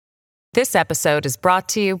This episode is brought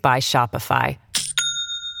to you by Shopify.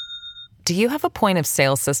 Do you have a point of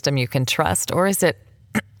sale system you can trust, or is it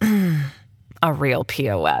a real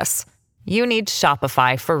POS? You need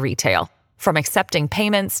Shopify for retail. From accepting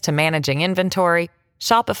payments to managing inventory,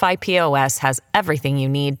 Shopify POS has everything you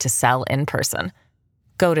need to sell in person.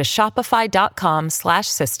 Go to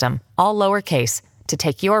shopify.com/system, all lowercase, to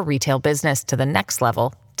take your retail business to the next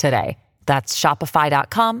level today. That's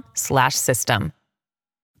shopify.com/system.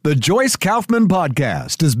 The Joyce Kaufman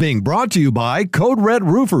Podcast is being brought to you by Code Red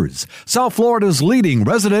Roofers, South Florida's leading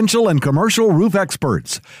residential and commercial roof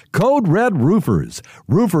experts. Code Red Roofers,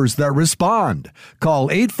 roofers that respond. Call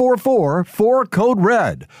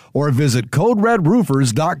 844-4CODE-RED or visit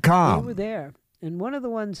CodeRedRoofers.com. We were there, and one of the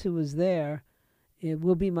ones who was there, it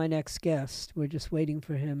will be my next guest. We're just waiting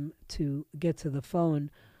for him to get to the phone.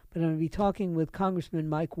 But I'm going to be talking with Congressman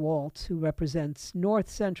Mike Waltz, who represents North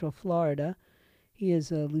Central Florida. He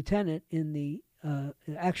is a lieutenant in the,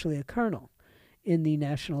 actually a colonel in the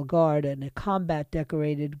National Guard and a combat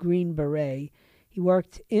decorated Green Beret. He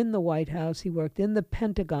worked in the White House. He worked in the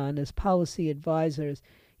Pentagon as policy advisors.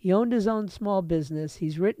 He owned his own small business.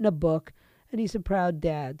 He's written a book, and he's a proud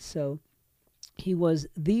dad. So he was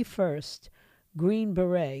the first Green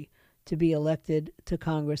Beret to be elected to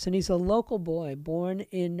Congress. And he's a local boy, born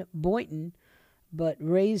in Boynton, but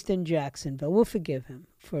raised in Jacksonville. We'll forgive him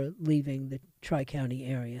for leaving the Tri-County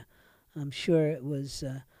area. I'm sure it was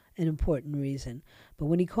an important reason. But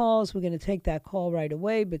when he calls, we're going to take that call right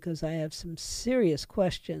away because I have some serious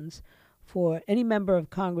questions for any member of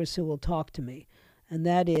Congress who will talk to me. And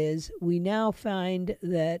that is, we now find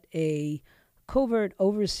that a covert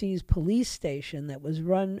overseas police station that was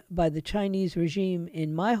run by the Chinese regime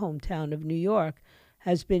in my hometown of New York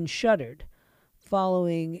has been shuttered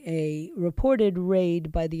following a reported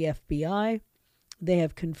raid by the FBI. They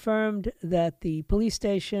have confirmed that the police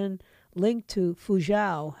station linked to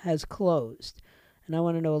Fuzhou has closed. And I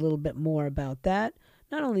want to know a little bit more about that.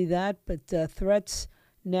 Not only that, but threats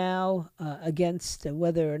now against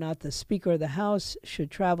whether or not the Speaker of the House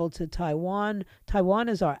should travel to Taiwan. Taiwan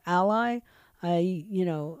is our ally. The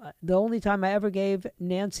only time I ever gave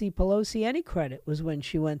Nancy Pelosi any credit was when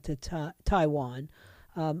she went to Taiwan.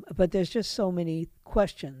 But there's just so many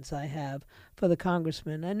questions I have for the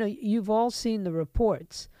congressman. I know you've all seen the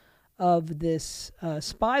reports of this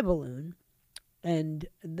spy balloon, and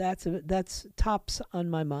that's tops on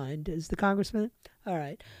my mind. Is the congressman? All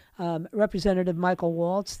right. Representative Michael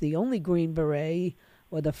Waltz, the only Green Beret,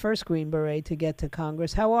 or the first Green Beret to get to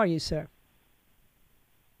Congress. How are you, sir?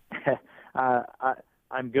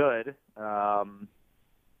 I'm good.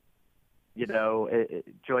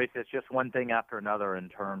 Joyce, it's just one thing after another in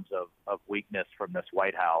terms of weakness from this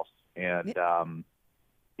White House. And,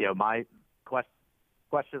 my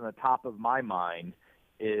question at the top of my mind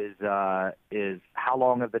is how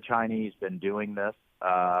long have the Chinese been doing this?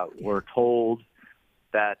 We're told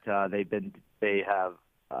that they have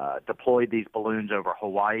deployed these balloons over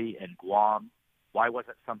Hawaii and Guam. Why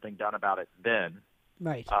wasn't something done about it then?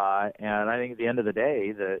 Right. And I think at the end of the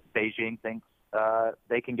day, Beijing thinks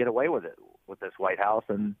they can get away with it with this White House,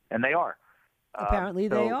 and they are. Apparently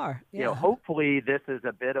they are. Yeah. Hopefully this is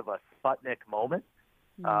a bit of a Sputnik moment.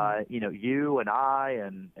 You and I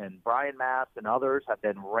and Brian Mast and others have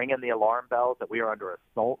been ringing the alarm bells that we are under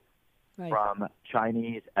assault from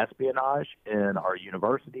Chinese espionage in our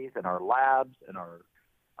universities, in our labs, in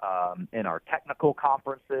our technical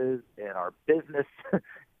conferences, in our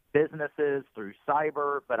businesses through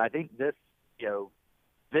cyber. But I think this,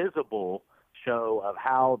 visible show of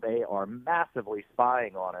how they are massively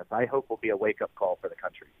spying on us, I hope will be a wake-up call for the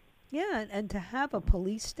country. Yeah, and to have a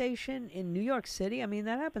police station in New York City, I mean,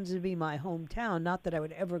 that happens to be my hometown. Not that I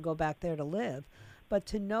would ever go back there to live, but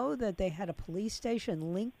to know that they had a police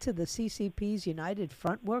station linked to the CCP's United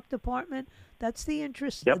Front Work Department, that's the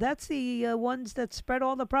interest. Yep. That's the ones that spread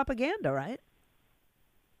all the propaganda, right?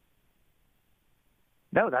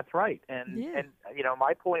 No, that's right. And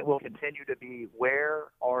my point will continue to be,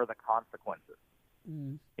 where are the consequences?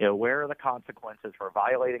 Where are the consequences for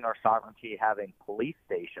violating our sovereignty, having police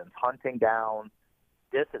stations hunting down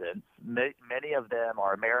dissidents? Many of them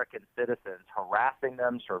are American citizens, harassing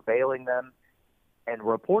them, surveilling them, and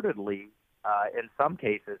reportedly, in some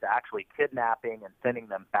cases, actually kidnapping and sending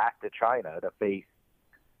them back to China to face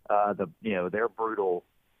their brutal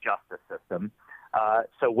justice system.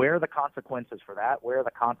 So where are the consequences for that? Where are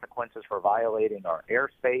the consequences for violating our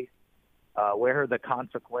airspace? Where are the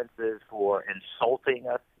consequences for insulting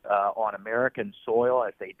us on American soil,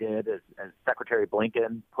 as they did, as Secretary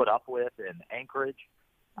Blinken put up with in Anchorage?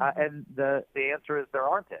 And the answer is there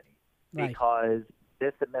aren't any, because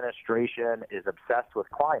this administration is obsessed with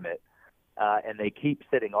climate, and they keep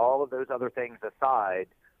setting all of those other things aside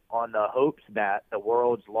on the hopes that the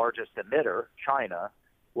world's largest emitter, China,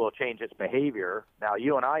 will change its behavior. Now,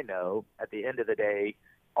 you and I know at the end of the day,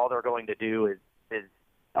 all they're going to do is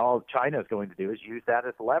all China is going to do is use that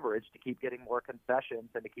as leverage to keep getting more concessions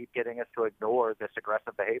and to keep getting us to ignore this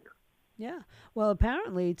aggressive behavior. Yeah. Well,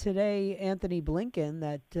 apparently today, Anthony Blinken,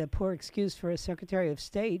 that poor excuse for a Secretary of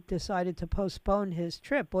State, decided to postpone his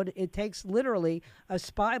trip. It takes literally a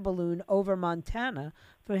spy balloon over Montana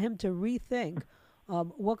for him to rethink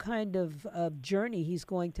what kind of journey he's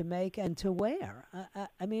going to make and to where.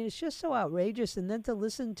 I mean, it's just so outrageous. And then to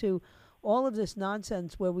listen to all of this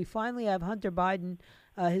nonsense where we finally have Hunter Biden,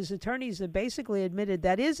 his attorneys have basically admitted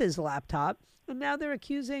that is his laptop. And now they're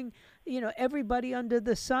accusing, everybody under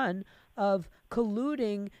the sun of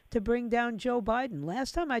colluding to bring down Joe Biden.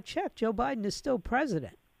 Last time I checked, Joe Biden is still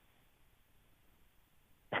president.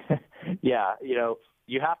 Yeah,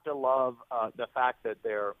 you have to love the fact that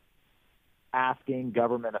they're asking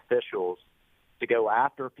government officials to go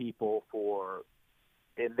after people for,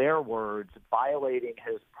 in their words, violating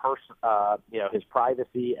his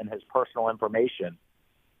privacy and his personal information.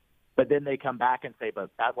 But then they come back and say, but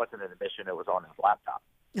that wasn't an admission, it was on his laptop.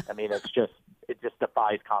 I mean, it just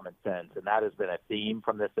defies common sense. And that has been a theme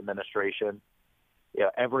from this administration.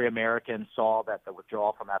 Every American saw that the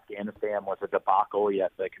withdrawal from Afghanistan was a debacle,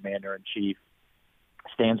 yet the commander-in-chief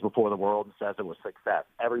stands before the world and says it was success.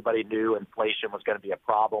 Everybody knew inflation was going to be a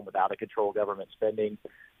problem without a controlled government spending,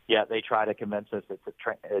 yet they try to convince us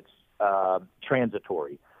it's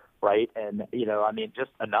transitory, right? And,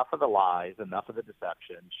 just enough of the lies, enough of the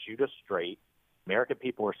deception, shoot us straight. American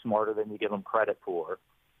people are smarter than you give them credit for.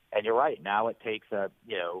 And you're right. Now it takes a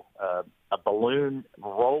balloon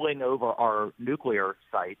rolling over our nuclear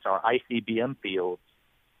sites, our ICBM fields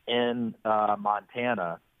in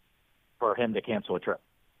Montana, for him to cancel a trip.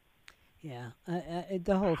 Yeah,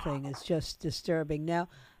 the whole thing is just disturbing. Now,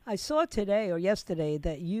 I saw today or yesterday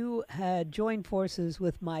that you had joined forces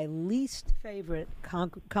with my least favorite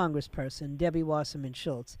congressperson, Debbie Wasserman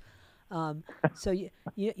Schultz. So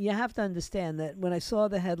you have to understand that when I saw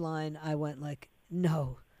the headline, I went like,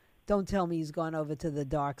 no, don't tell me he's gone over to the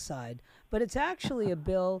dark side. But it's actually a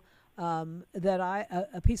bill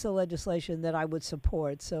a piece of legislation that I would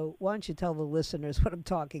support. So why don't you tell the listeners what I'm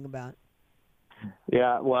talking about?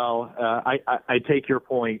 Yeah, well, I take your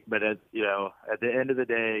point, but at the end of the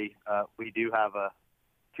day, we do have a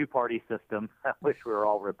two-party system. I wish we were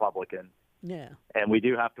all Republicans. Yeah, and we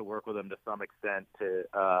do have to work with them to some extent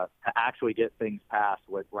to actually get things passed.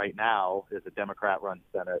 What right now is a Democrat-run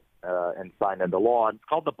Senate and signed into law. It's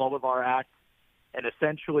called the Bolivar Act, and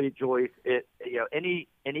essentially, Joyce, any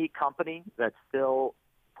company that's still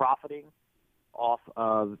profiting off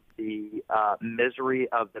of the misery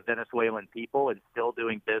of the Venezuelan people and still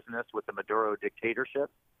doing business with the Maduro dictatorship,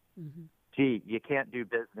 you can't do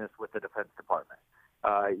business with the Defense Department.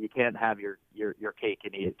 You can't have your cake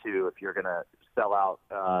and eat it too if you're going to sell out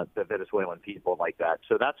the Venezuelan people like that.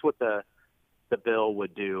 So that's what the bill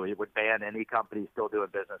would do. It would ban any company still doing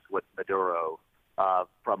business with Maduro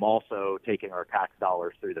from also taking our tax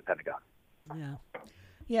dollars through the Pentagon. Yeah.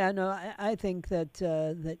 Yeah, no, I think that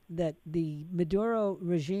that the Maduro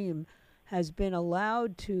regime has been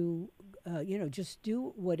allowed to, just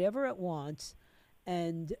do whatever it wants,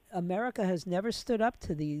 and America has never stood up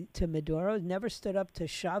to Maduro, never stood up to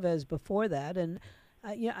Chavez before that, and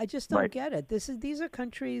I just don't get it. These are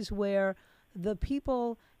countries where the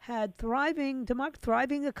people had thriving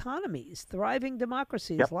economies, thriving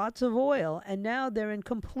democracies, lots of oil, and now they're in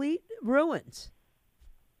complete ruins.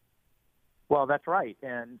 Well, that's right.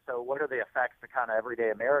 And so what are the effects to kind of everyday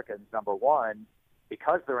Americans? Number one,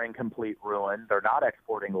 because they're in complete ruin, they're not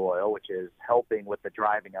exporting oil, which is helping with the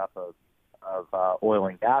driving up of oil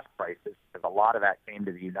and gas prices, because a lot of that came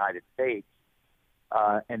to the United States.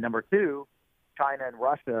 And number two, China and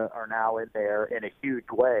Russia are now in there in a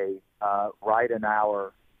huge way, right in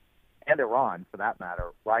and Iran for that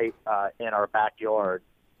matter, right in our backyard.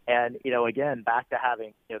 And, again, back to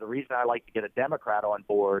having, the reason I like to get a Democrat on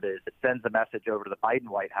board is it sends a message over to the Biden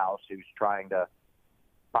White House, who's trying to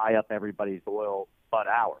buy up everybody's oil but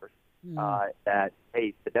ours, that,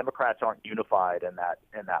 hey, the Democrats aren't unified in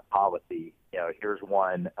that policy. Here's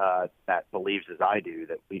one that believes, as I do,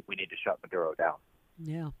 that we need to shut Maduro down.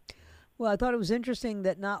 Yeah. Well, I thought it was interesting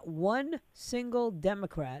that not one single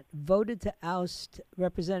Democrat voted to oust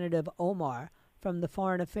Representative Omar from the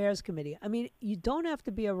Foreign Affairs Committee. I mean, you don't have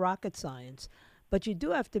to be a rocket science, but you do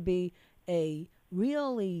have to be a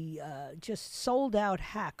really just sold-out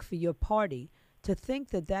hack for your party to think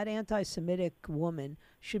that anti-Semitic woman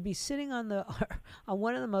should be sitting on on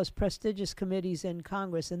one of the most prestigious committees in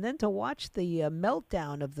Congress, and then to watch the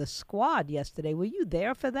meltdown of the squad yesterday. Were you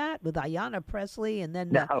there for that with Ayanna Pressley and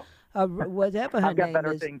then No. whatever her I've got name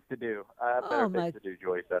better is? things to do. I have better things to do,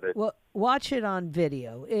 Joyce. Well, watch it on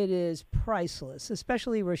video. It is priceless,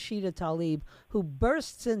 especially Rashida Tlaib, who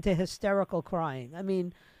bursts into hysterical crying. I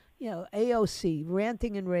mean, AOC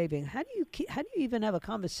ranting and raving. How do you even have a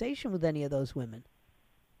conversation with any of those women?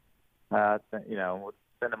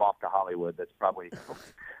 Send them off to Hollywood. That's probably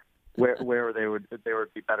where they would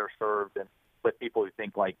be better served and with people who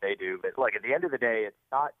think like they do. But look, at the end of the day,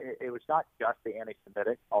 it was not just the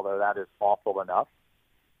anti-Semitic, although that is awful enough.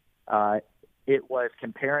 It was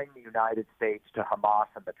comparing the United States to Hamas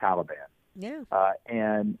and the Taliban. Yeah.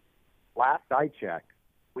 And last I checked,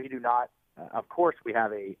 we do not. Of course, we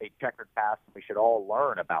have a checkered past, and we should all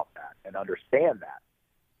learn about that and understand that.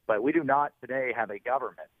 But we do not today have a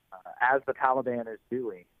government, as the Taliban is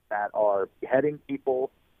doing, that are beheading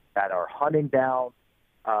people, that are hunting down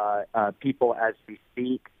people as we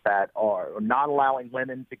speak, that are not allowing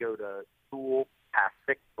women to go to school past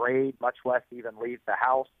sixth grade, much less even leave the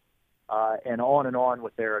house, and on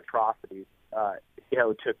with their atrocities.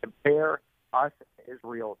 To compare us,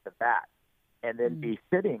 Israel, to that, and then be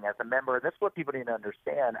sitting as a member, and this is what people need to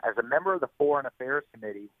understand, as a member of the Foreign Affairs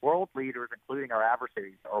Committee, world leaders, including our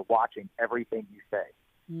adversaries, are watching everything you say.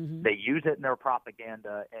 Mm-hmm. They use it in their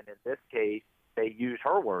propaganda, and in this case, they use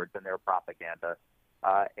her words in their propaganda,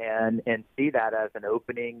 and see that as an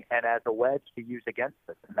opening and as a wedge to use against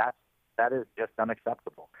us, and that is just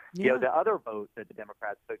unacceptable. Yeah. The other vote that the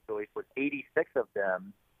Democrats took, Joyce, was 86 of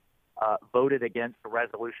them voted against the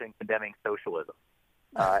resolution condemning socialism.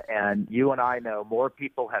 And you and I know more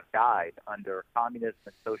people have died under communism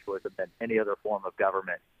and socialism than any other form of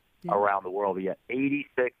government around the world. Yet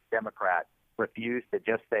 86 Democrats refused to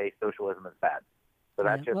just say socialism is bad. So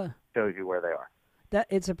that shows you where they are.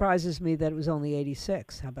 It surprises me that it was only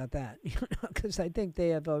 86. How about that? Because I think they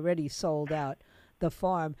have already sold out the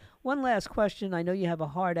farm. One last question. I know you have a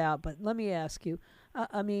heart out, but let me ask you.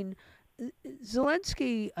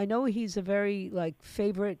 Zelensky, I know he's a very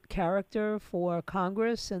favorite character for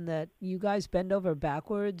Congress, and that you guys bend over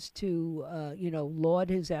backwards to laud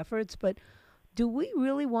his efforts. But do we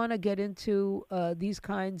really want to get into these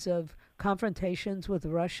kinds of confrontations with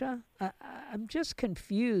Russia? I'm just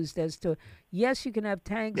confused as to, yes, you can have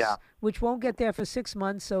tanks, which won't get there for 6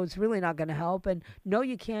 months, so it's really not going to help. And no,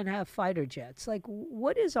 you can't have fighter jets.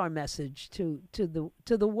 What is our message to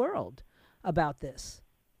the world about this?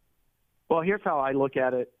 Well, here's how I look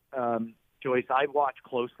at it, Joyce. I watch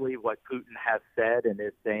closely what Putin has said and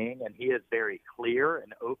is saying, and he is very clear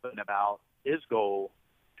and open about his goal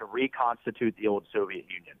to reconstitute the old Soviet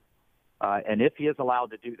Union. And if he is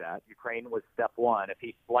allowed to do that, Ukraine was step one. If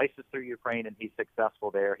he slices through Ukraine and he's successful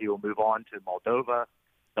there, he will move on to Moldova,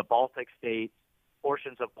 the Baltic states,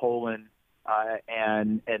 portions of Poland,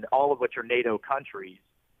 and all of which are NATO countries.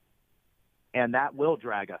 And that will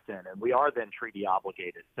drag us in, and we are then treaty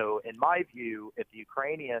obligated. So in my view, if the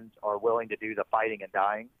Ukrainians are willing to do the fighting and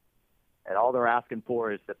dying, and all they're asking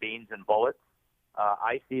for is the beans and bullets,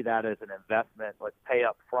 I see that as an investment. Let's pay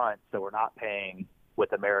up front so we're not paying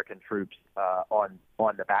with American troops on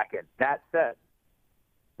the back end. That said,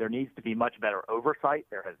 there needs to be much better oversight.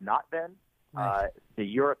 There has not been. Right. The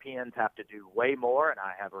Europeans have to do way more, and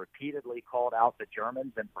I have repeatedly called out the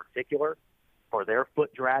Germans in particular for their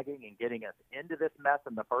foot dragging and getting us into this mess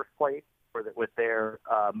in the first place, with their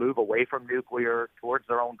move away from nuclear towards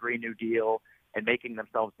their own Green New Deal and making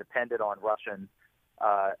themselves dependent on Russian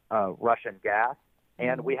gas.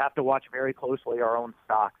 And we have to watch very closely our own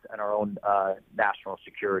stocks and our own national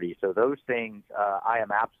security. So those things I am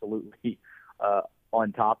absolutely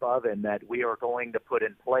on top of, and that we are going to put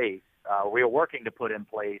in place. We are working to put in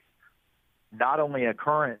place not only a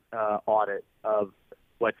current audit of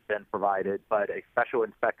what's been provided, but a special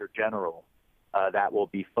inspector general that will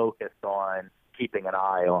be focused on keeping an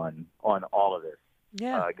eye on all of this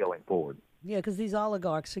going forward. Yeah, because these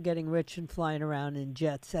oligarchs are getting rich and flying around in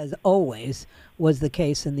jets, as always was the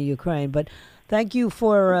case in the Ukraine. But thank you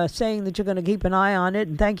for saying that you're going to keep an eye on it,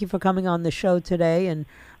 and thank you for coming on the show today. And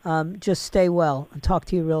just stay well. I'll talk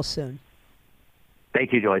to you real soon.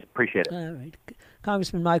 Thank you, Joyce. Appreciate it. All right.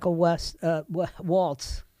 Congressman Michael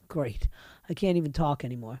Waltz. Great. I can't even talk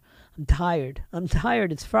anymore. I'm tired.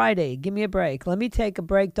 It's Friday. Give me a break. Let me take a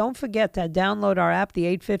break. Don't forget to download our app, the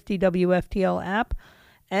 850 WFTL app,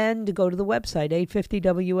 and go to the website, 850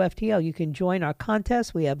 WFTL. You can join our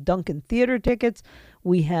contest. We have Duncan Theater tickets.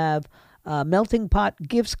 We have Melting Pot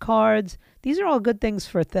gifts cards. These are all good things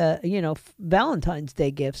for Valentine's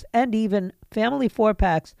Day gifts, and even family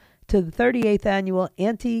 4-packs to the 38th annual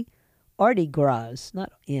Artie Gras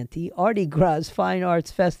Fine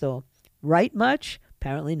Arts Festival. Right much?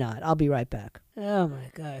 Apparently not. I'll be right back. Oh my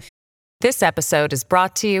gosh. This episode is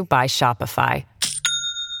brought to you by Shopify.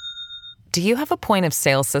 Do you have a point of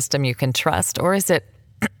sale system you can trust, or is it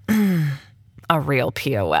a real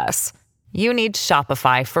POS? You need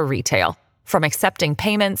Shopify for retail. From accepting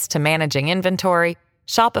payments to managing inventory,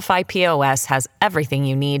 Shopify POS has everything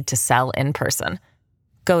you need to sell in person.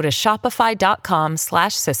 Go to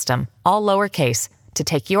shopify.com/system, all lowercase, to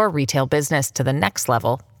take your retail business to the next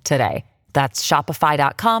level today. That's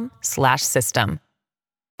shopify.com/system.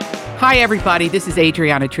 Hi, everybody. This is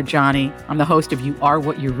Adriana Trajani. I'm the host of You Are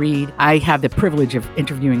What You Read. I have the privilege of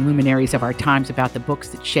interviewing luminaries of our times about the books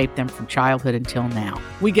that shaped them from childhood until now.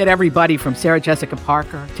 We get everybody from Sarah Jessica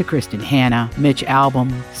Parker to Kristen Hanna, Mitch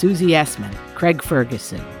Albom, Susie Essman, Craig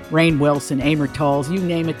Ferguson, Rainn Wilson, Amor Tolls, you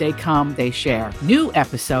name it, they come, they share. New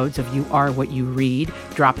episodes of You Are What You Read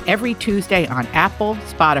drop every Tuesday on Apple,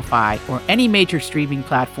 Spotify, or any major streaming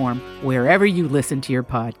platform wherever you listen to your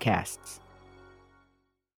podcasts.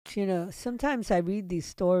 You know, sometimes I read these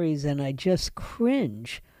stories and I just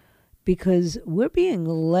cringe because we're being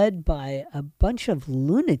led by a bunch of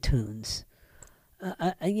Looney Tunes.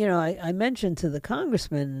 I mentioned to the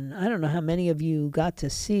congressman, I don't know how many of you got to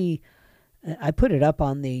see, I put it up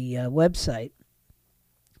on the website,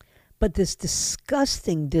 but this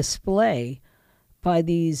disgusting display by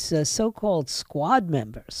these so-called squad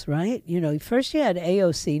members, right? You know, first you had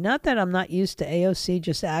AOC. Not that I'm not used to AOC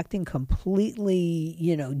just acting completely,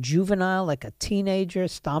 juvenile, like a teenager,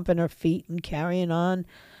 stomping her feet and carrying on.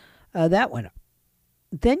 That went up.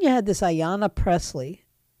 Then you had this Ayanna Pressley,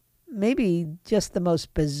 maybe just the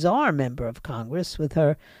most bizarre member of Congress with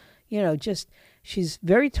her, she's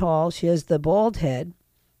very tall. She has the bald head,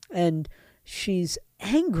 and she's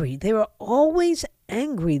angry. They were always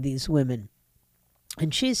angry, these women.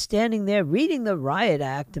 And she's standing there reading the Riot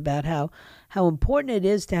Act about how important it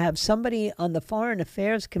is to have somebody on the Foreign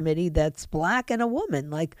Affairs Committee that's black and a woman.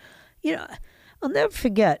 Like, I'll never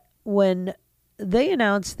forget when they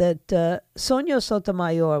announced that Sonia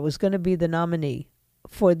Sotomayor was going to be the nominee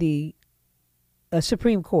for the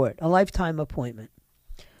Supreme Court, a lifetime appointment.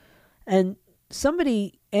 And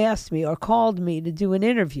somebody asked me or called me to do an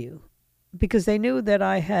interview because they knew that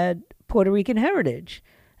I had Puerto Rican heritage.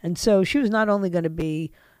 And so she was not only going to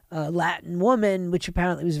be a Latin woman, which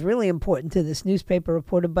apparently was really important to this newspaper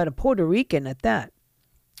reporter, but a Puerto Rican at that.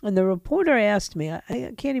 And the reporter asked me,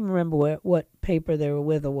 I can't even remember what paper they were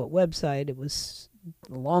with or what website, it was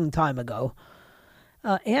a long time ago,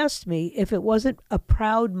 asked me if it wasn't a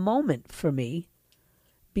proud moment for me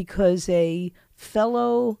because a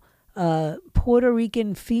fellow Puerto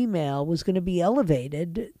Rican female was going to be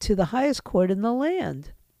elevated to the highest court in the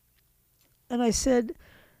land. And I said,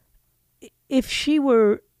 if she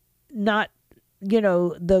were not,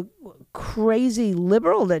 the crazy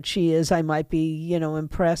liberal that she is, I might be,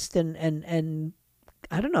 impressed and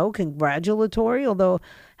I don't know, congratulatory. Although,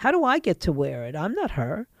 how do I get to wear it? I'm not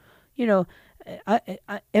her.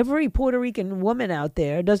 Every Puerto Rican woman out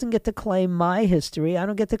there doesn't get to claim my history. I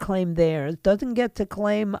don't get to claim theirs. Doesn't get to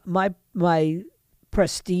claim my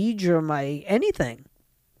prestige or my anything.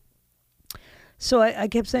 So I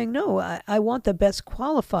kept saying, no, I want the best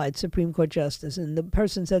qualified Supreme Court justice. And the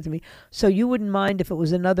person said to me, so you wouldn't mind if it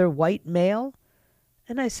was another white male?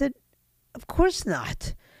 And I said, of course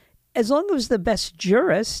not. As long as it was the best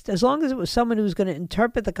jurist, as long as it was someone who was going to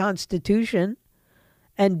interpret the Constitution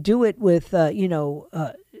and do it with,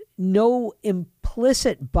 no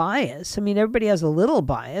implicit bias. I mean, everybody has a little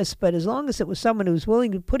bias, but as long as it was someone who was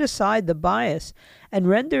willing to put aside the bias and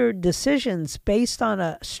render decisions based on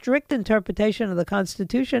a strict interpretation of the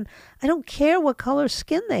Constitution, I don't care what color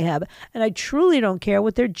skin they have. And I truly don't care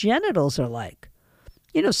what their genitals are like.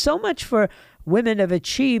 So much for women have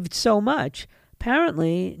achieved so much.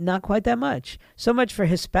 Apparently, not quite that much. So much for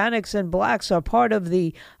Hispanics and blacks are part of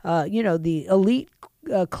the, the elite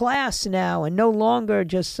class now and no longer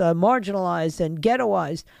just marginalized and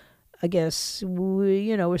ghettoized. I guess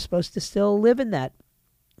we're supposed to still live in that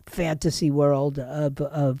fantasy world of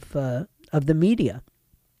the media.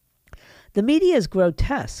 The media is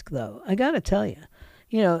grotesque, though. I got to tell you,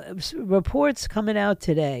 reports coming out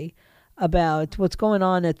today about what's going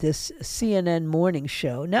on at this CNN morning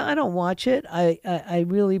show. Now, I don't watch it. I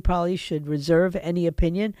really probably should reserve any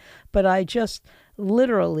opinion, but I just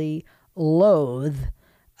literally loathe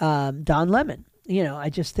Don Lemon. I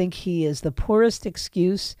just think he is the poorest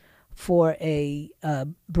excuse for a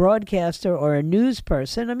broadcaster or a news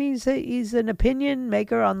person. I mean, he's an opinion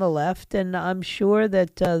maker on the left, and I'm sure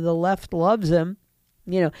that the left loves him.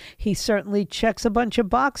 He certainly checks a bunch of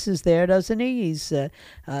boxes there, doesn't he? He's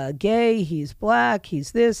gay, he's black,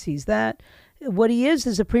 he's this, he's that. What he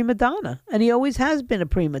is a prima donna, and he always has been a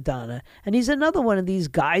prima donna. And he's another one of these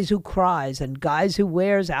guys who cries and guys who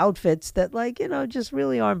wears outfits that, just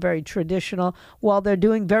really aren't very traditional while they're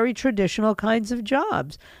doing very traditional kinds of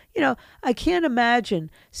jobs. I can't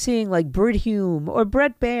imagine seeing like Brit Hume or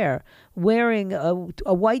Brett Baer wearing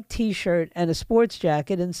a white T-shirt and a sports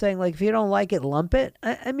jacket and saying, like, if you don't like it, lump it.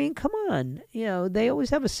 I mean, come on. They always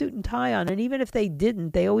have a suit and tie on. And even if they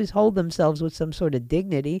didn't, they always hold themselves with some sort of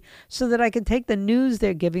dignity so that I can take the news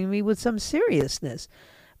they're giving me with some seriousness.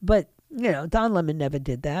 But, Don Lemon never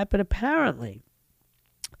did that. But apparently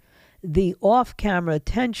the off-camera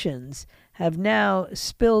tensions have now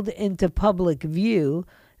spilled into public view.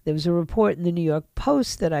 There was a report in the New York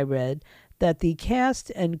Post that I read that the cast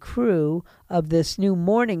and crew of this new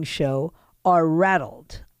morning show are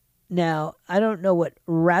rattled. Now, I don't know what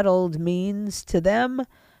rattled means to them,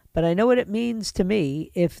 but I know what it means to me.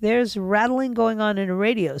 If there's rattling going on in a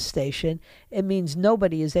radio station, it means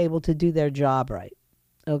nobody is able to do their job right.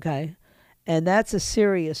 Okay? And that's a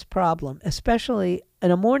serious problem, especially in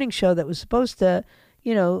a morning show that was supposed to,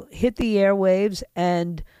 hit the airwaves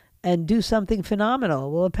and do something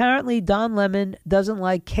phenomenal. Well, apparently Don Lemon doesn't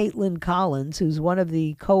like Caitlin Collins, who's one of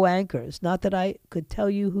the co-anchors. Not that I could tell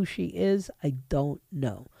you who she is. I don't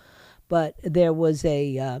know. But there was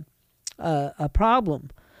a problem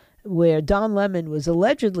where Don Lemon was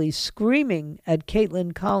allegedly screaming at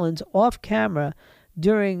Caitlin Collins off camera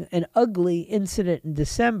during an ugly incident in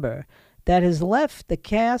December that has left the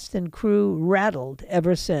cast and crew rattled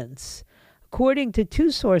ever since. According to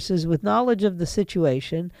two sources with knowledge of the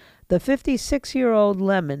situation, the 56-year-old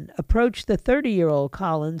Lemon approached the 30-year-old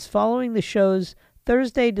Collins following the show's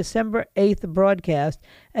Thursday, December 8th broadcast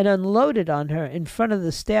and unloaded on her in front of the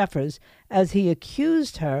staffers as he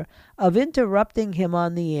accused her of interrupting him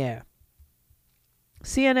on the air.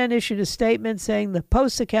 CNN issued a statement saying the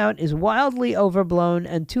Post account is wildly overblown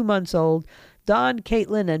and 2 months old. Don,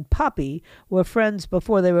 Caitlin, and Poppy were friends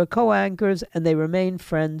before they were co-anchors, and they remain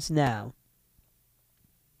friends now.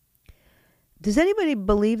 Does anybody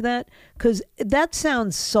believe that? Because that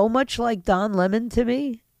sounds so much like Don Lemon to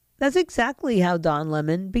me. That's exactly how Don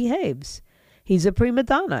Lemon behaves. He's a prima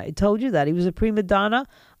donna. I told you that. He was a prima donna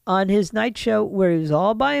on his night show where he was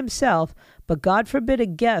all by himself, but God forbid a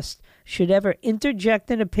guest should ever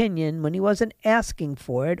interject an opinion when he wasn't asking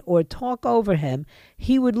for it or talk over him.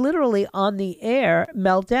 He would literally, on the air,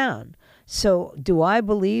 melt down. So do I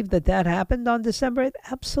believe that happened on December 8th?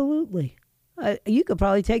 Absolutely. You could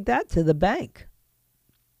probably take that to the bank.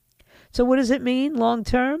 So what does it mean long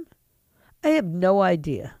term? I have no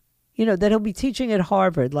idea. That he'll be teaching at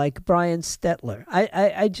Harvard like Brian Stetler.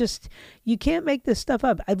 I just, you can't make this stuff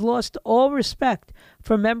up. I've lost all respect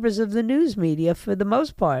for members of the news media for the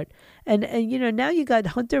most part. And now you got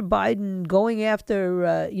Hunter Biden going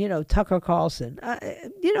after, Tucker Carlson.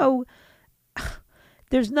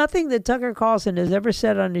 There's nothing that Tucker Carlson has ever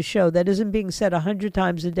said on his show that isn't being said 100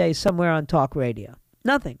 times a day somewhere on talk radio.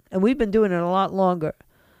 Nothing. And we've been doing it a lot longer,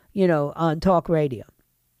 on talk radio.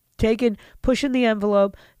 Pushing the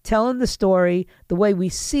envelope, telling the story the way we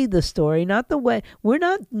see the story, not the way, we're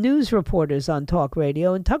not news reporters on talk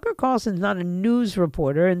radio. And Tucker Carlson's not a news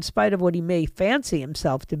reporter, in spite of what he may fancy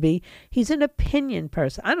himself to be. He's an opinion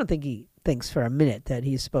person. I don't think he thinks for a minute that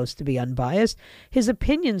he's supposed to be unbiased. His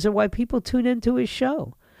opinions are why people tune into his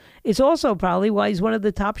show. It's also probably why he's one of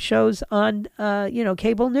the top shows on,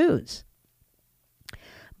 cable news.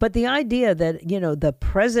 But the idea that, the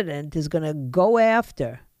president is going to go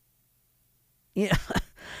after,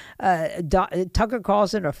 Tucker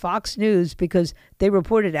Carlson or Fox News because they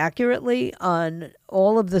reported accurately on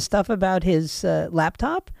all of the stuff about his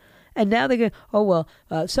laptop. And now they go,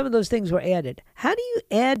 some of those things were added. How do you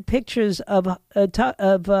add pictures of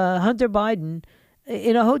Hunter Biden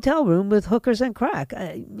in a hotel room with hookers and crack?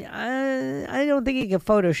 I don't think you can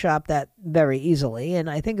Photoshop that very easily. And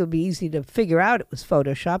I think it would be easy to figure out it was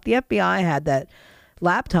Photoshopped. The FBI had that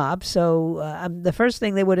laptop, so the first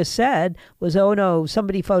thing they would have said was, oh no,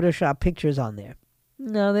 somebody photoshopped pictures on there.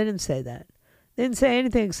 No, they didn't say that. They didn't say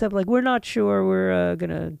anything except like, we're not sure, we're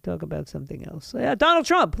gonna talk about something else. Yeah, Donald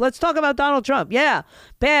Trump, let's talk about Donald Trump. Yeah,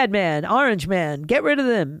 bad man, orange man, get rid of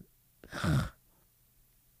them.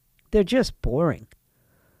 They're just boring,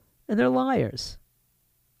 and they're liars.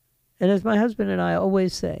 And as my husband and I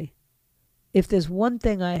always say, if there's one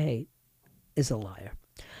thing I hate, is a liar.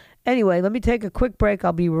 Anyway, let me take a quick break.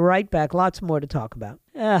 I'll be right back. Lots more to talk about.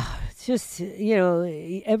 It's just,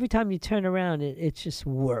 every time you turn around, it's just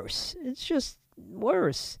worse. It's just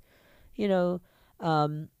worse. The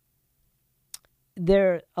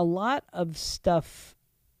there are a lot of stuff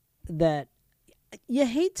that you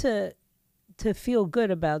hate to feel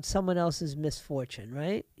good about someone else's misfortune,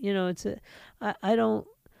 right? I'm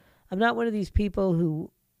not one of these people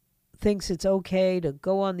who thinks it's okay to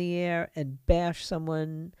go on the air and bash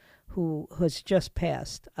someone who has just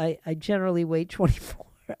passed. I generally wait 24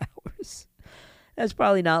 hours. That's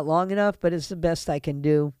probably not long enough, but it's the best I can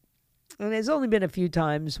do. And there's only been a few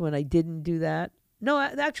times when I didn't do that. No,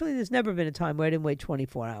 actually, there's never been a time where I didn't wait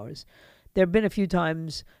 24 hours. There have been a few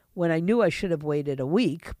times when I knew I should have waited a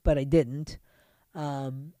week, but I didn't.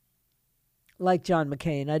 Like John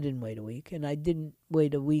McCain, I didn't wait a week. And I didn't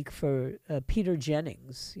wait a week for Peter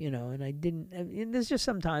Jennings, and I didn't. And there's just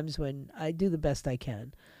some times when I do the best I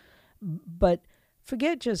can. But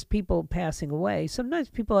forget just people passing away. Sometimes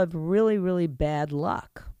people have really, really bad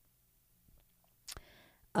luck.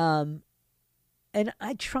 And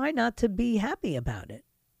I try not to be happy about it.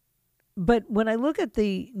 But when I look at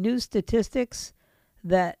the new statistics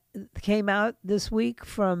that came out this week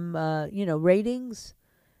from, ratings,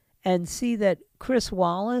 and see that Chris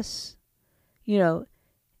Wallace,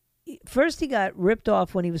 first he got ripped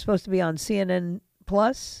off when he was supposed to be on CNN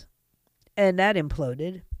Plus, and that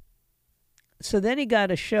imploded. So then he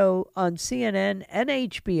got a show on CNN and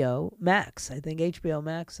HBO Max. I think HBO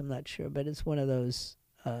Max, I'm not sure, but it's one of those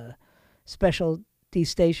specialty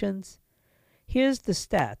stations. Here's the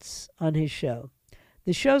stats on his show.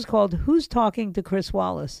 The show's called Who's Talking to Chris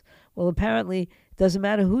Wallace? Well, apparently it doesn't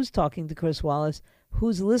matter who's talking to Chris Wallace,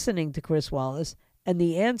 who's listening to Chris Wallace, and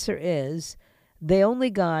the answer is they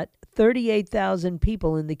only got 38,000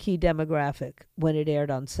 people in the key demographic when it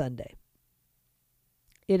aired on Sunday.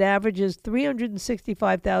 It averages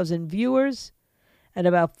 365,000 viewers and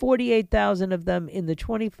about 48,000 of them in the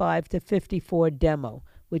 25 to 54 demo,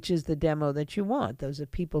 which is the demo that you want. Those are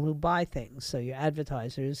people who buy things, so your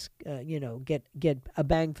advertisers, get a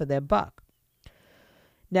bang for their buck.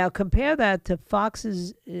 Now compare that to Fox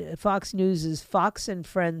News's Fox and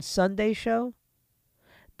Friends Sunday show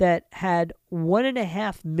that had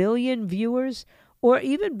 1.5 million viewers, or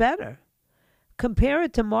even better. Compare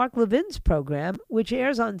it to Mark Levin's program, which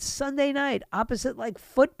airs on Sunday night opposite like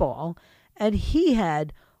football, and he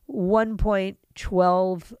had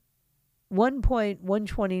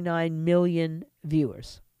 1.129 million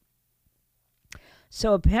viewers.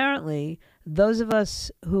 So apparently, those of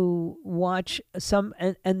us who watch some,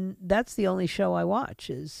 and that's the only show I watch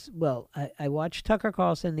I watch Tucker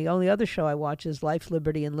Carlson. The only other show I watch is Life,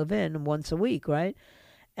 Liberty, and Levin once a week, right?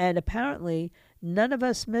 And apparently, none of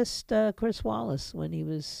us missed Chris Wallace when he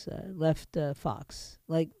was left Fox.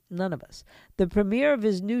 Like, none of us. The premiere of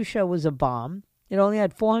his new show was a bomb. It only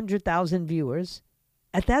had 400,000 viewers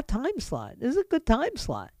at that time slot. This is a good time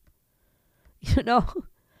slot,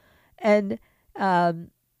 and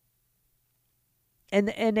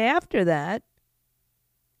after that,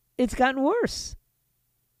 it's gotten worse.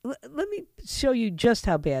 Let me show you just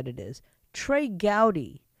how bad it is. Trey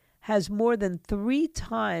Gowdy has more than 3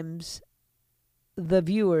 times the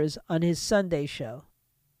viewers on his Sunday show,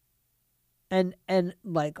 and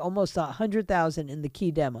like almost 100,000 in the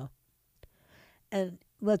key demo. And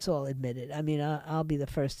let's all admit it. I mean, I'll be the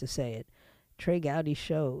first to say it. Trey Gowdy's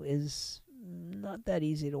show is not that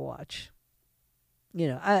easy to watch.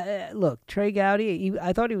 Look, Trey Gowdy,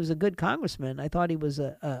 I thought he was a good congressman. I thought he was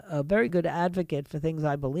a very good advocate for things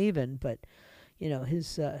I believe in. But,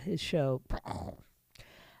 his show,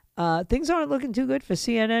 things aren't looking too good for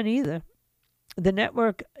CNN either. The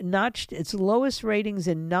network notched its lowest ratings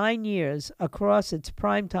in 9 years across its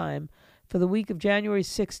prime time for the week of January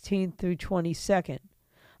 16th through 22nd.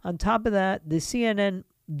 On top of that, the CNN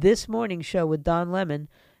This Morning show with Don Lemon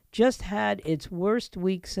just had its worst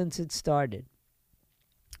week since it started.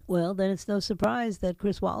 Well, then it's no surprise that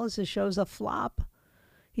Chris Wallace's show's a flop.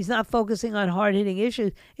 He's not focusing on hard-hitting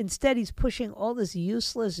issues. Instead, he's pushing all this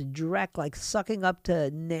useless dreck, like sucking up to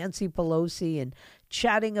Nancy Pelosi and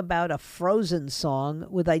chatting about a Frozen song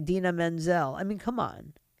with Idina Menzel. I mean, come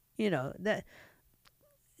on. That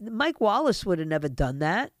Mike Wallace would have never done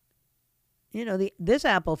that. This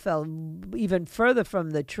apple fell even further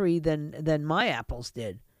from the tree than my apples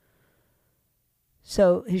did.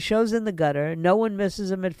 So his show's in the gutter. No one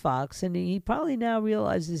misses him at Fox. And he probably now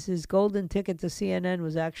realizes his golden ticket to CNN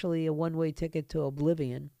was actually a one-way ticket to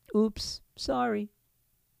oblivion. Oops, sorry.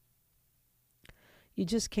 You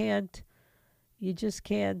just can't. Let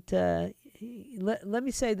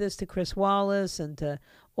me say this to Chris Wallace and to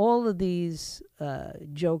all of these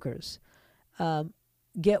jokers.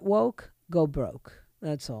 Get woke, go broke.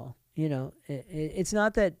 That's all. It's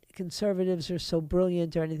not that conservatives are so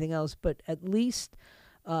brilliant or anything else, but at least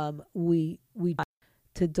we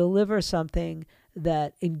to deliver something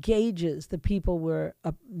that engages the people we're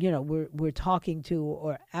talking to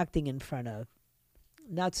or acting in front of.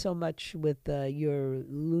 Not so much with your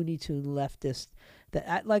Looney Tune leftist.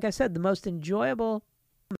 Like I said, the most enjoyable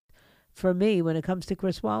for me when it comes to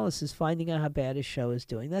Chris Wallace is finding out how bad his show is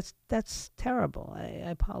doing. That's terrible. I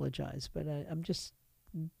apologize, but I'm just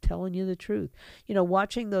telling you the truth.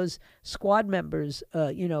 Watching those squad members,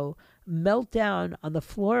 melt down on the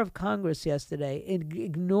floor of Congress yesterday,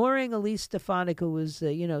 ignoring Elise Stefanik, who was,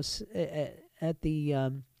 at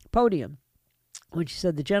the podium, when she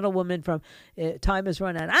said, the gentlewoman from Time Has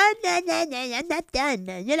Run Out, I'm not done.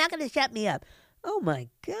 You're not going to shut me up. Oh, my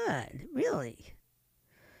God, really?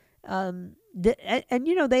 They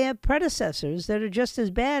have predecessors that are just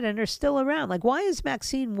as bad and are still around. Like, why is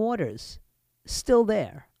Maxine Waters still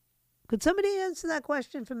there? Could somebody answer that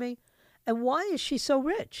question for me? And why is she so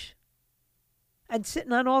rich and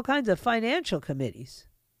sitting on all kinds of financial committees?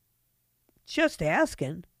 Just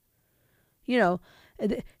asking.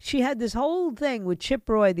 She had this whole thing with Chip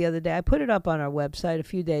Roy the other day. I put it up on our website a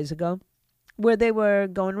few days ago, where they were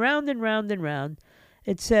going round and round and round.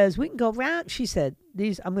 It says, we can go round, she said,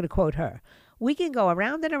 I'm going to quote her, we can go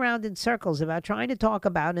around and around in circles about trying to talk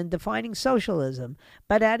about and defining socialism,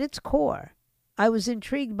 but at its core, I was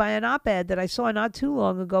intrigued by an op-ed that I saw not too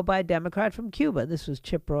long ago by a Democrat from Cuba. This was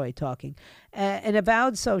Chip Roy talking, an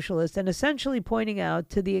avowed socialist, and essentially pointing out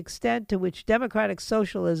to the extent to which democratic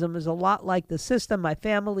socialism is a lot like the system my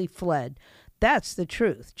family fled. That's the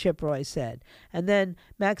truth, Chip Roy said. And then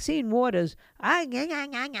Maxine Waters, and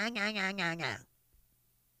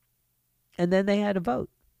then they had a vote.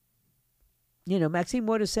 Maxine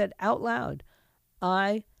Waters said out loud,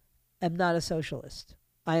 I am not a socialist.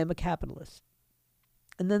 I am a capitalist.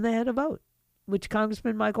 And then they had a vote, which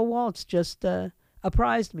Congressman Michael Waltz just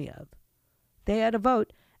apprised me of. They had a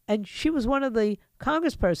vote, and she was one of the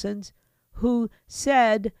congresspersons who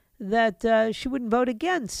said that she wouldn't vote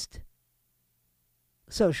against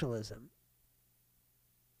socialism.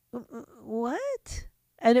 What?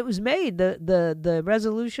 And it was made, the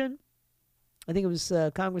resolution, I think it was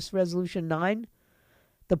Congress Resolution 9.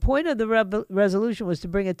 The point of the resolution was to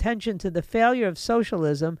bring attention to the failure of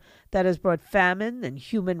socialism that has brought famine and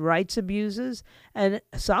human rights abuses. And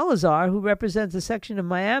Salazar, who represents a section of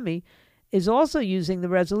Miami, is also using the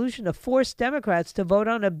resolution to force Democrats to vote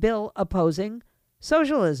on a bill opposing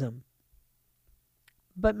socialism.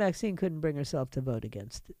 But Maxine couldn't bring herself to vote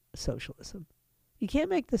against socialism. You can't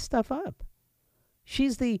make this stuff up.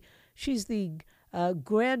 She's the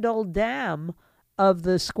grand old dame of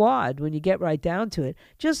the squad when you get right down to it.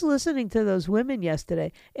 Just listening to those women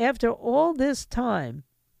yesterday, after all this time,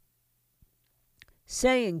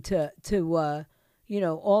 saying to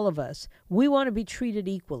all of us, we want to be treated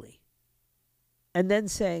equally. And then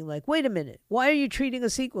saying, like, wait a minute, why are you treating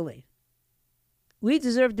us equally? We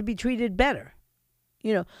deserve to be treated better.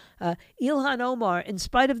 Ilhan Omar, in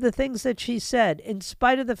spite of the things that she said, in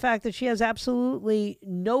spite of the fact that she has absolutely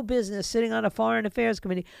no business sitting on a foreign affairs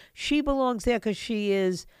committee, she belongs there because she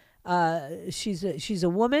is, she's a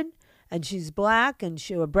woman, and she's black, and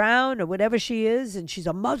she's brown, or whatever she is, and she's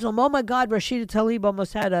a Muslim. Oh my God, Rashida Tlaib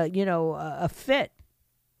almost had a fit.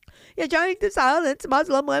 You're trying to silence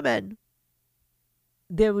Muslim women.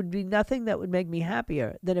 There would be nothing that would make me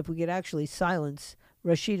happier than if we could actually silence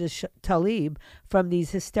Rashida Tlaib from these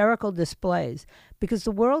hysterical displays, because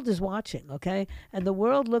the world is watching, okay? And the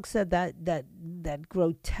world looks at that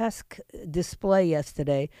grotesque display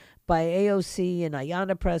yesterday by AOC and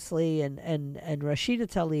Ayanna Pressley and Rashida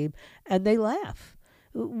Tlaib, and they laugh.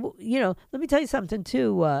 Let me tell you something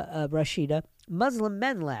too, Rashida. Muslim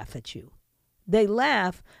men laugh at you. They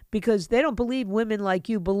laugh because they don't believe women like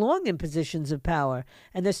you belong in positions of power,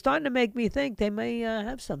 and they're starting to make me think they may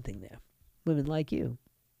have something there. Women like you.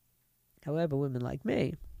 However, women like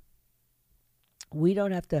me, we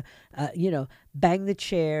don't have to, bang the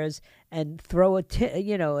chairs and throw a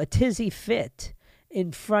tizzy fit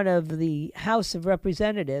in front of the House of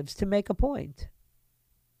Representatives to make a point.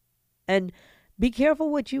 And be careful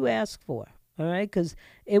what you ask for, all right? Because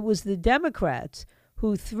it was the Democrats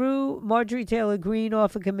who threw Marjorie Taylor Greene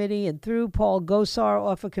off a committee and threw Paul Gosar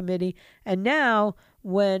off a committee. And now,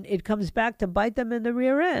 when it comes back to bite them in the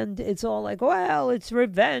rear end, it's all like, well, it's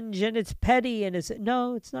revenge and it's petty. And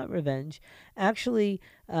no, it's not revenge. Actually,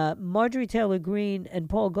 Marjorie Taylor Greene and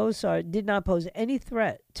Paul Gosar did not pose any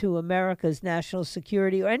threat to America's national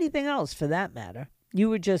security or anything else for that matter.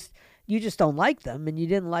 You just don't like them, and you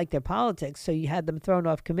didn't like their politics, so you had them thrown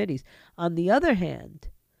off committees. On the other hand,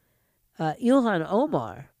 Ilhan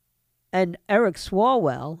Omar and Eric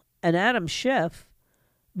Swalwell and Adam Schiff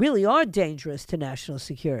really are dangerous to national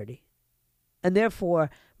security. and therefore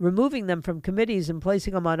removing them from committees and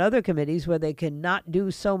placing them on other committees where they can not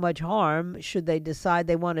do so much harm should they decide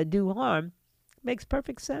they want to do harm makes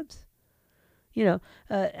perfect sense.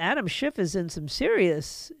 Adam Schiff is in some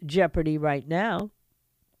serious jeopardy right now.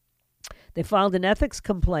 They filed an ethics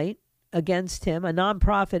complaint against him, a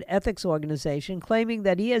nonprofit ethics organization, claiming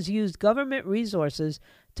that he has used government resources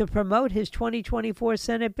to promote his 2024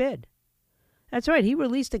 Senate bid. That's right. He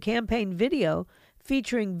released a campaign video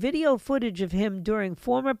featuring video footage of him during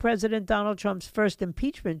former President Donald Trump's first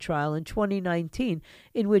impeachment trial in 2019,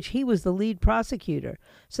 in which he was the lead prosecutor.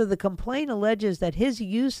 So the complaint alleges that his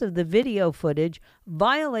use of the video footage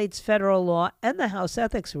violates federal law and the House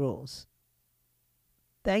ethics rules.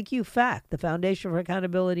 Thank you, FACT, the Foundation for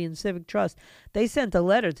Accountability and Civic Trust. They sent a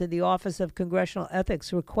letter to the Office of Congressional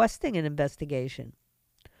Ethics requesting an investigation.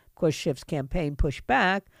 Of course, Schiff's campaign pushed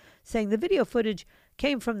back, saying the video footage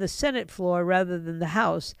came from the Senate floor rather than the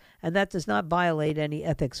House, and that does not violate any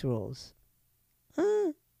ethics rules.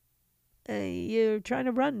 You're trying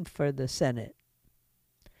to run for the Senate.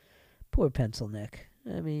 Poor Pencil Neck.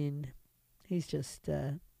 I mean, he's just...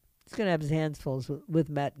 he's going to have his hands full with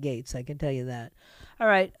Matt Gaetz, I can tell you that. All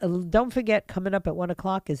right, don't forget, coming up at 1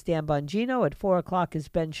 o'clock is Dan Bongino. At 4 o'clock is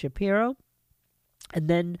Ben Shapiro. And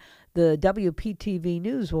then the WPTV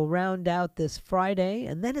News will round out this Friday.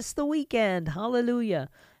 And then it's the weekend. Hallelujah.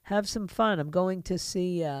 Have some fun. I'm going to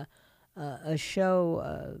see a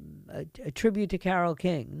show, a tribute to Carole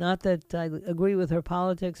King. Not that I agree with her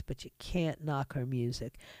politics, but you can't knock her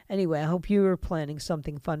music. Anyway, I hope you are planning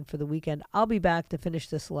something fun for the weekend. I'll be back to finish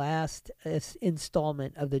this last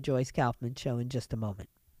installment of the Joyce Kaufman Show in just a moment.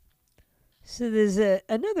 So there's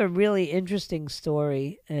another really interesting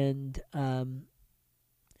story, and I'm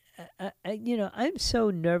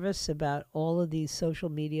so nervous about all of these social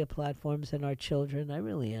media platforms and our children. I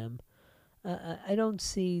really am. I don't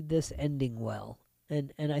see this ending well,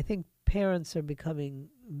 and I think parents are becoming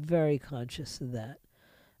very conscious of that.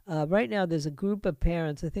 Right now, there's a group of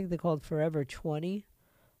parents, I think they're called Forever 20.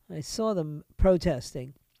 I saw them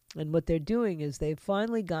protesting, and what they're doing is they've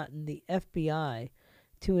finally gotten the FBI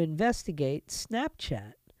to investigate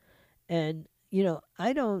Snapchat. And,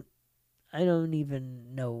 I don't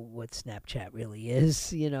even know what Snapchat really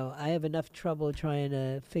is. I have enough trouble trying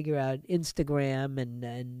to figure out Instagram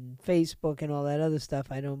and Facebook and all that other stuff.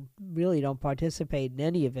 I don't participate in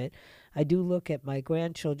any of it. I do look at my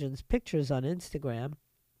grandchildren's pictures on Instagram.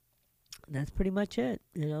 And that's pretty much it,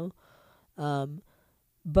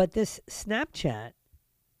 But this Snapchat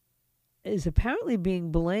is apparently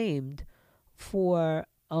being blamed for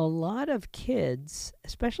a lot of kids,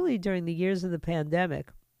 especially during the years of the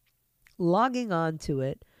pandemic, logging on to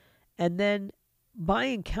it and then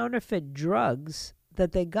buying counterfeit drugs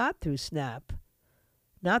that they got through Snap,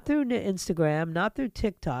 not through Instagram, not through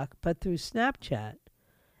TikTok, but through Snapchat.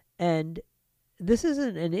 And this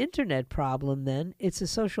isn't an internet problem then, it's a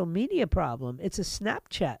social media problem. It's a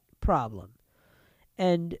Snapchat problem.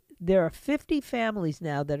 And there are 50 families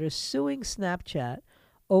now that are suing Snapchat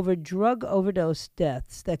over drug overdose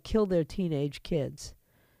deaths that kill their teenage kids.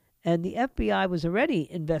 And the FBI was already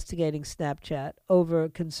investigating Snapchat over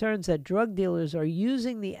concerns that drug dealers are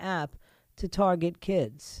using the app to target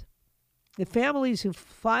kids. The families who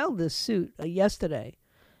filed this suit yesterday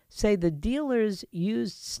say the dealers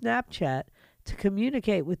used Snapchat to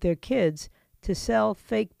communicate with their kids to sell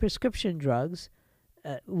fake prescription drugs,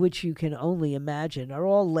 which you can only imagine are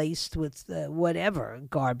all laced with whatever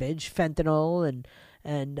garbage, fentanyl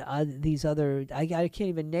and these other, I can't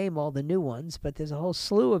even name all the new ones, but there's a whole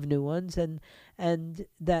slew of new ones, and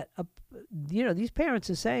that these parents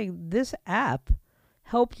are saying this app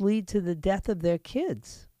helped lead to the death of their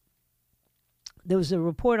kids. There was a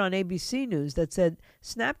report on ABC News that said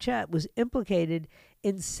Snapchat was implicated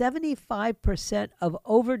in 75% of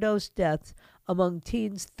overdose deaths among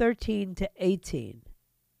teens 13 to 18.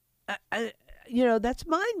 That's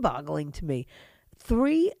mind-boggling to me.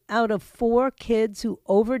 3 out of 4 kids who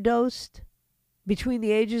overdosed between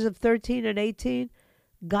the ages of 13 and 18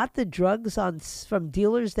 got the drugs from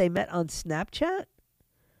dealers they met on Snapchat.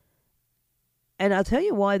 And I'll tell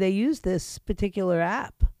you why they use this particular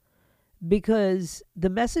app. Because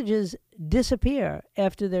the messages disappear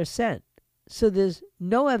after they're sent. So there's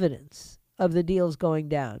no evidence of the deals going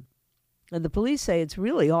down. And the police say it's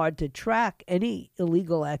really hard to track any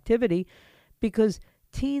illegal activity because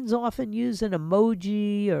teens often use an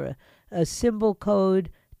emoji or a symbol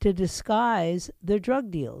code to disguise their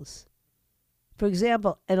drug deals. For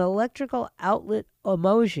example, an electrical outlet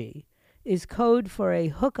emoji is code for a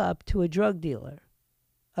hookup to a drug dealer.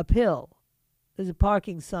 A pill, there's a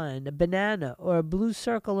parking sign, a banana, or a blue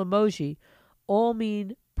circle emoji all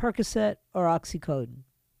mean Percocet, or oxycodone.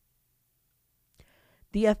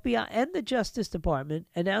 The FBI and the Justice Department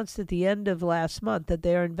announced at the end of last month that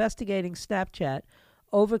they are investigating Snapchat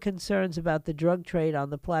over concerns about the drug trade on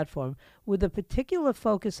the platform, with a particular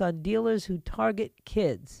focus on dealers who target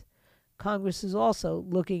kids. Congress is also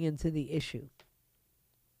looking into the issue.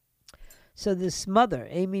 So this mother,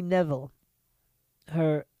 Amy Neville,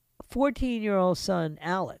 her 14-year-old son,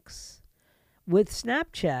 Alex, with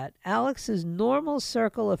Snapchat, Alex's normal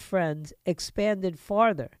circle of friends expanded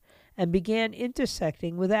farther and began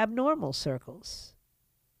intersecting with abnormal circles.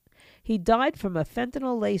 He died from a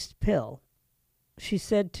fentanyl-laced pill, she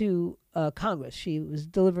said to Congress. She was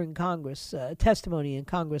delivering testimony in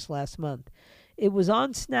Congress last month. It was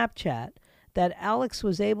on Snapchat that Alex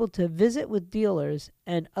was able to visit with dealers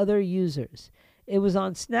and other users. It was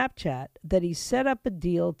on Snapchat that he set up a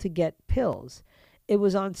deal to get pills. It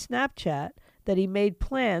was on Snapchat that he made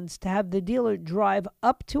plans to have the dealer drive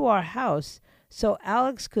up to our house so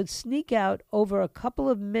Alex could sneak out over a couple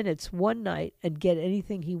of minutes one night and get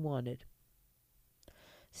anything he wanted.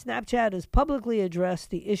 Snapchat has publicly addressed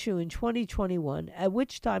the issue in 2021, at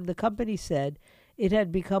which time the company said it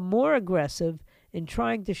had become more aggressive in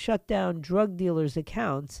trying to shut down drug dealers'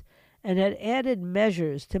 accounts and had added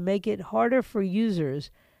measures to make it harder for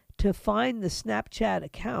users to find the Snapchat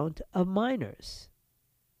account of minors.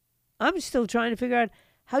 I'm still trying to figure out,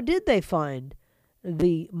 how did they find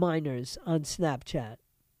the minors on Snapchat?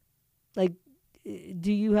 Like,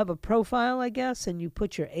 do you have a profile, I guess, and you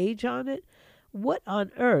put your age on it? What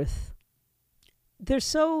on earth? They're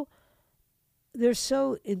so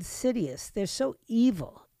insidious. They're so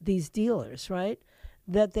evil, these dealers, right?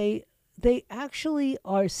 That they actually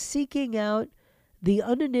are seeking out the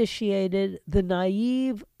uninitiated, the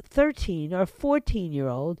naive 13 or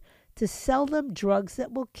 14-year-old to sell them drugs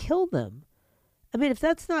that will kill them. I mean, if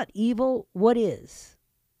that's not evil, what is?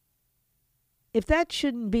 If that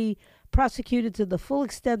shouldn't be prosecuted to the full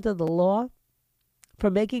extent of the law for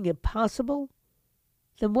making it possible,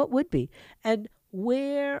 then what would be? And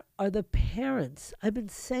where are the parents? I've been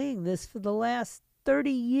saying this for the last 30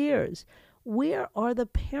 years. Where are the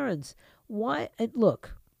parents? Why? And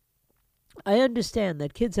look, I understand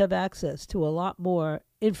that kids have access to a lot more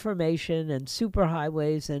information and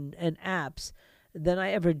superhighways and apps than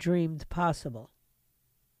I ever dreamed possible.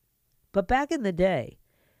 But back in the day,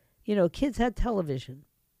 kids had television.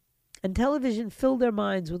 And television filled their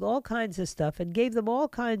minds with all kinds of stuff and gave them all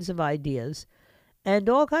kinds of ideas and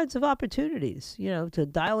all kinds of opportunities, to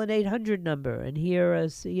dial an 800 number and hear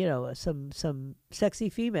some sexy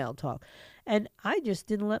female talk. And I just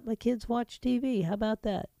didn't let my kids watch TV. How about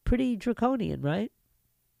that? Pretty draconian, right?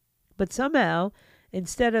 But somehow,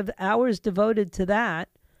 instead of hours devoted to that,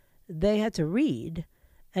 they had to read.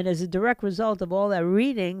 And as a direct result of all that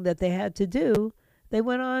reading that they had to do, they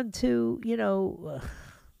went on to,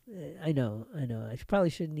 I know. I probably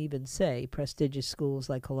shouldn't even say prestigious schools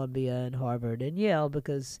like Columbia and Harvard and Yale,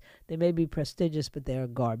 because they may be prestigious, but they are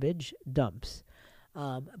garbage dumps.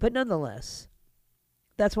 But nonetheless,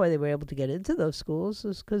 that's why they were able to get into those schools,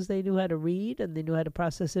 is because they knew how to read and they knew how to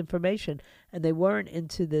process information. And they weren't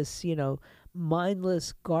into this,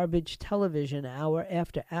 mindless garbage television hour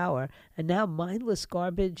after hour, and now mindless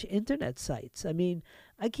garbage internet sites. I mean,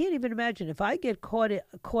 I can't even imagine if I get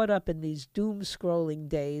caught up in these doom scrolling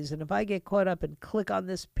days, and if I get caught up and click on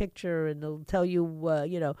this picture and it'll tell you,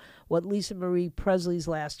 what Lisa Marie Presley's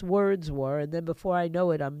last words were, and then before I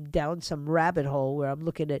know it, I'm down some rabbit hole where I'm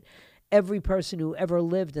looking at every person who ever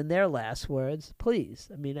lived and their last words.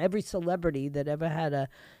 Please, I mean, every celebrity that ever had a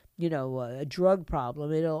drug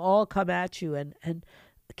problem, it'll all come at you, and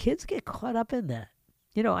kids get caught up in that.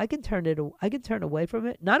 I can turn away from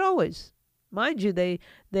it. Not always. Mind you, the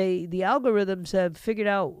algorithms have figured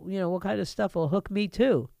out, what kind of stuff will hook me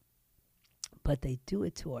too. But they do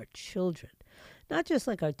it to our children. Not just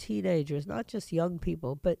like our teenagers, not just young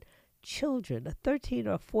people, but children. A 13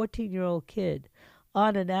 or 14-year-old kid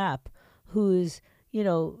on an app who's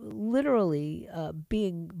literally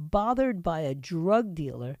being bothered by a drug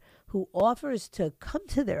dealer who offers to come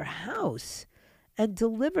to their house and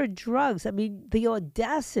deliver drugs. I mean, the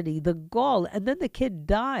audacity, the gall, and then the kid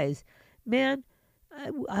dies. Man,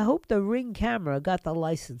 I hope the Ring camera got the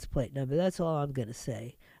license plate number. That's all I'm going to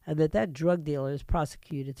say. And that drug dealer is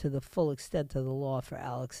prosecuted to the full extent of the law for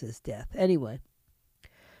Alex's death. Anyway,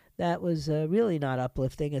 that was really not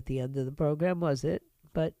uplifting at the end of the program, was it?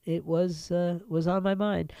 But it was on my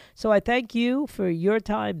mind. So I thank you for your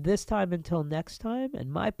time this time until next time.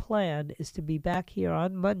 And my plan is to be back here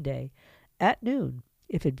on Monday at noon,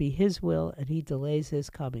 if it be His will and He delays His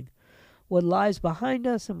coming. What lies behind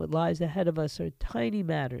us and what lies ahead of us are tiny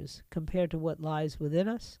matters compared to what lies within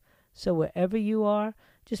us. So wherever you are,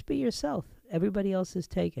 just be yourself. Everybody else is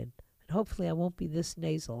taken. And hopefully I won't be this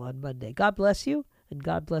nasal on Monday. God bless you, and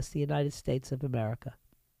God bless the United States of America.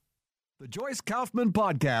 The Joyce Kaufman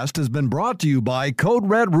Podcast has been brought to you by Code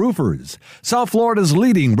Red Roofers, South Florida's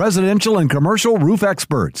leading residential and commercial roof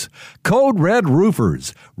experts. Code Red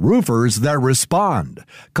Roofers, roofers that respond.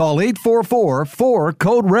 Call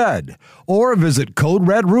 844-4-CODE-RED or visit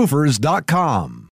CodeRedRoofers.com.